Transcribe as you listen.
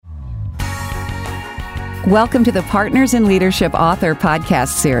Welcome to the Partners in Leadership Author Podcast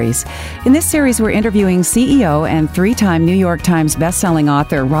Series. In this series, we're interviewing CEO and three-time New York Times bestselling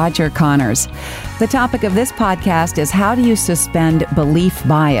author Roger Connors. The topic of this podcast is How Do You Suspend Belief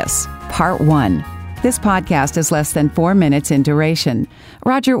Bias? Part 1. This podcast is less than 4 minutes in duration.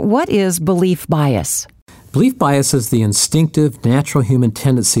 Roger, what is belief bias? Belief bias is the instinctive, natural human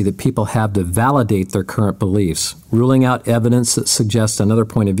tendency that people have to validate their current beliefs, ruling out evidence that suggests another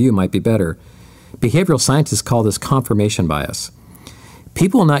point of view might be better. Behavioral scientists call this confirmation bias.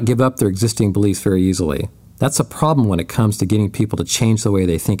 People will not give up their existing beliefs very easily. That's a problem when it comes to getting people to change the way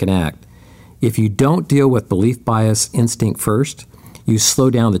they think and act. If you don't deal with belief bias instinct first, you slow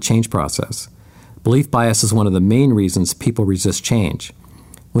down the change process. Belief bias is one of the main reasons people resist change.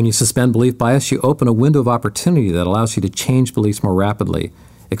 When you suspend belief bias, you open a window of opportunity that allows you to change beliefs more rapidly,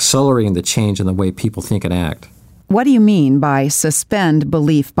 accelerating the change in the way people think and act. What do you mean by suspend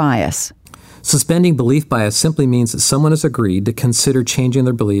belief bias? Suspending belief bias simply means that someone has agreed to consider changing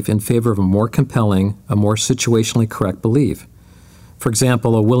their belief in favor of a more compelling, a more situationally correct belief. For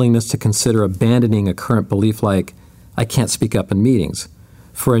example, a willingness to consider abandoning a current belief like, I can't speak up in meetings,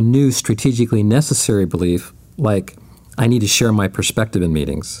 for a new strategically necessary belief like, I need to share my perspective in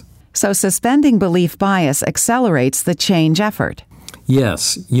meetings. So suspending belief bias accelerates the change effort.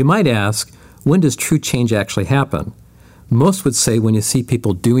 Yes, you might ask, when does true change actually happen? Most would say when you see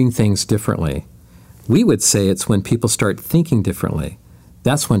people doing things differently. We would say it's when people start thinking differently.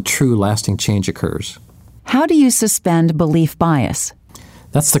 That's when true lasting change occurs. How do you suspend belief bias?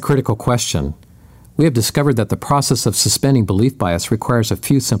 That's the critical question. We have discovered that the process of suspending belief bias requires a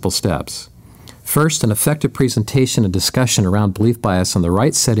few simple steps. First, an effective presentation and discussion around belief bias in the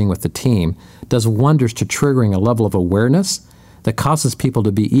right setting with the team does wonders to triggering a level of awareness that causes people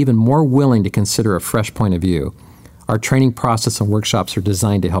to be even more willing to consider a fresh point of view. Our training process and workshops are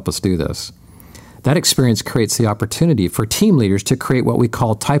designed to help us do this. That experience creates the opportunity for team leaders to create what we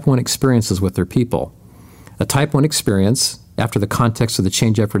call Type 1 experiences with their people. A Type 1 experience, after the context of the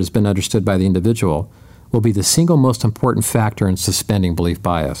change effort has been understood by the individual, will be the single most important factor in suspending belief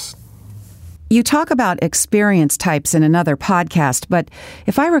bias. You talk about experience types in another podcast, but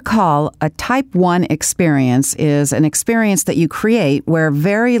if I recall, a Type 1 experience is an experience that you create where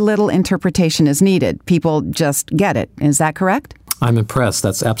very little interpretation is needed. People just get it. Is that correct? I'm impressed.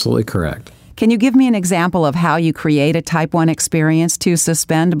 That's absolutely correct. Can you give me an example of how you create a Type 1 experience to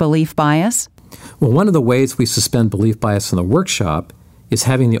suspend belief bias? Well, one of the ways we suspend belief bias in the workshop is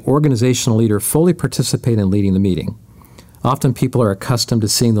having the organizational leader fully participate in leading the meeting. Often people are accustomed to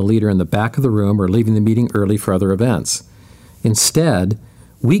seeing the leader in the back of the room or leaving the meeting early for other events. Instead,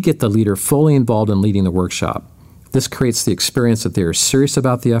 we get the leader fully involved in leading the workshop. This creates the experience that they are serious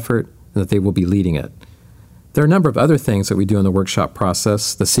about the effort and that they will be leading it. There are a number of other things that we do in the workshop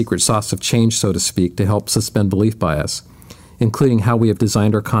process, the secret sauce of change, so to speak, to help suspend belief bias, including how we have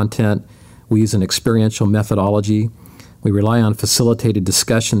designed our content. We use an experiential methodology. We rely on facilitated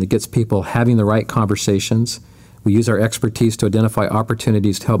discussion that gets people having the right conversations. We use our expertise to identify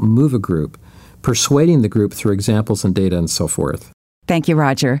opportunities to help move a group, persuading the group through examples and data and so forth. Thank you,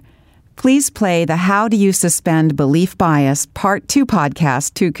 Roger. Please play the How Do You Suspend Belief Bias Part 2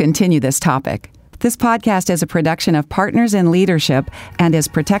 podcast to continue this topic. This podcast is a production of Partners in Leadership and is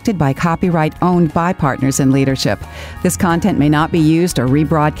protected by copyright owned by Partners in Leadership. This content may not be used or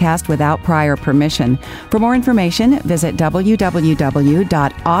rebroadcast without prior permission. For more information, visit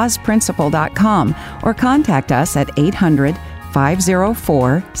www.ozprinciple.com or contact us at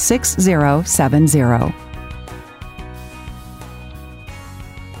 800-504-6070.